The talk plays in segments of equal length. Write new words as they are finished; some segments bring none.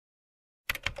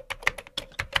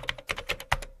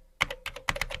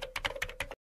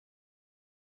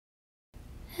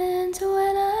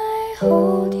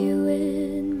hold you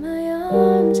in my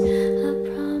arms. I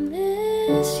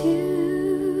promise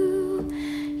you,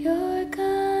 you're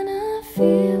gonna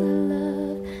feel a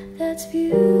love that's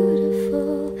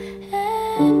beautiful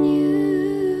and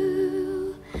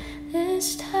new.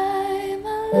 This time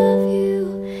I love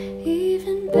you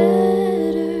even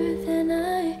better than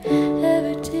I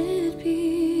ever did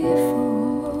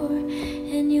before,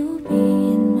 and you'll be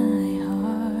in my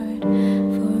heart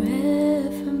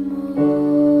forevermore.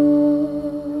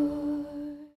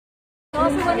 I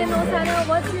also want to know, Sana,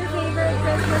 what's your favorite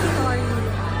Christmas story?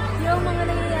 Yung mga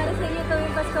nangyayari sa inyo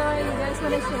tuwing Pasko, you guys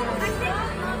want to share?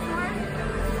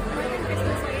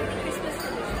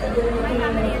 My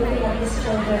family and I is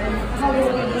children.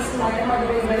 Holidays, my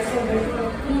holidays,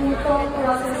 ito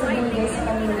process sa bigay sa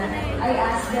kanila. I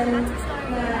ask them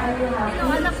na are you happy?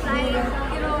 On the flight,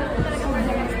 talaga for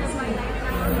the rest of my life.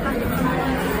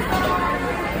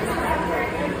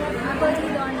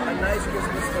 A nice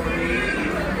Christmas story.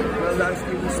 Well, last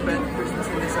year we spent Christmas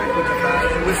in Japan.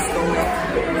 It was snowing.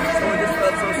 So it just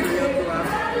felt so surreal to have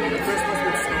Christmas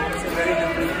with snow. It's a very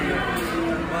different year.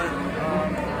 But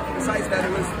besides that,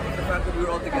 it was the fact that we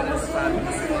were all together as a family.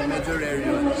 Medyo rare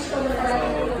yun. So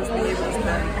just being able to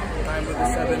spend time with the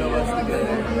 7 of us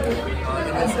together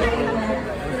in this cycle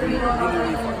was really fun.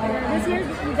 This year,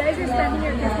 you guys are spending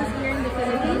your Christmas here in the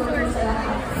Philippines, or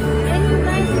any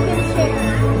plans you can share?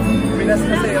 Pinas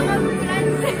kasi yun.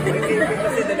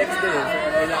 Kasi the next day.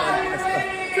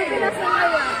 So, Pinas na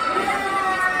kayo?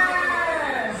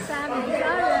 Family.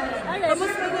 Alright.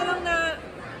 Kamusta na lang na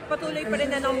patuloy pa rin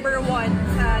na #1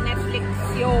 sa Netflix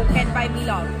yung Can't Buy Me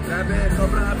Love? Grabe,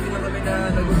 sobrang happy na kami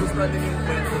na nagugustuhan din yung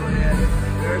kwento. And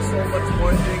there are so much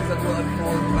more things that will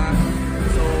unfold back.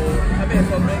 So, kami,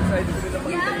 sobrang excited kami na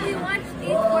makita. Yeah, we watched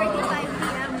 8:45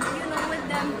 p.m. With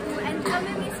them too. And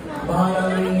kami mismo,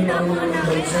 nakikita po namin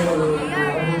first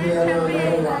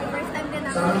time din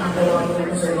namin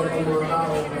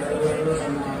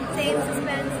same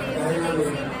suspense, same feeling, same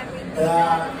everything.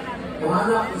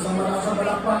 Anak, isang malakas sa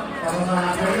balakpak para sa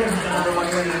akin sa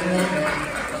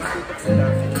Tutok sila.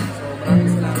 So, maraming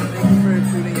salamat. Thank you for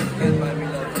tuning in again, Mami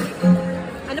Love.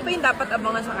 Ano pa yung dapat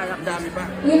abangan sa karakter? Dami pa.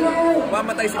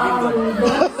 Mamatay si Bingo.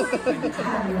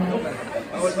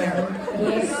 Bawal pa yun.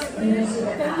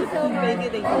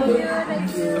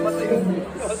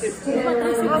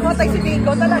 Mamatay si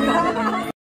Bingo talaga.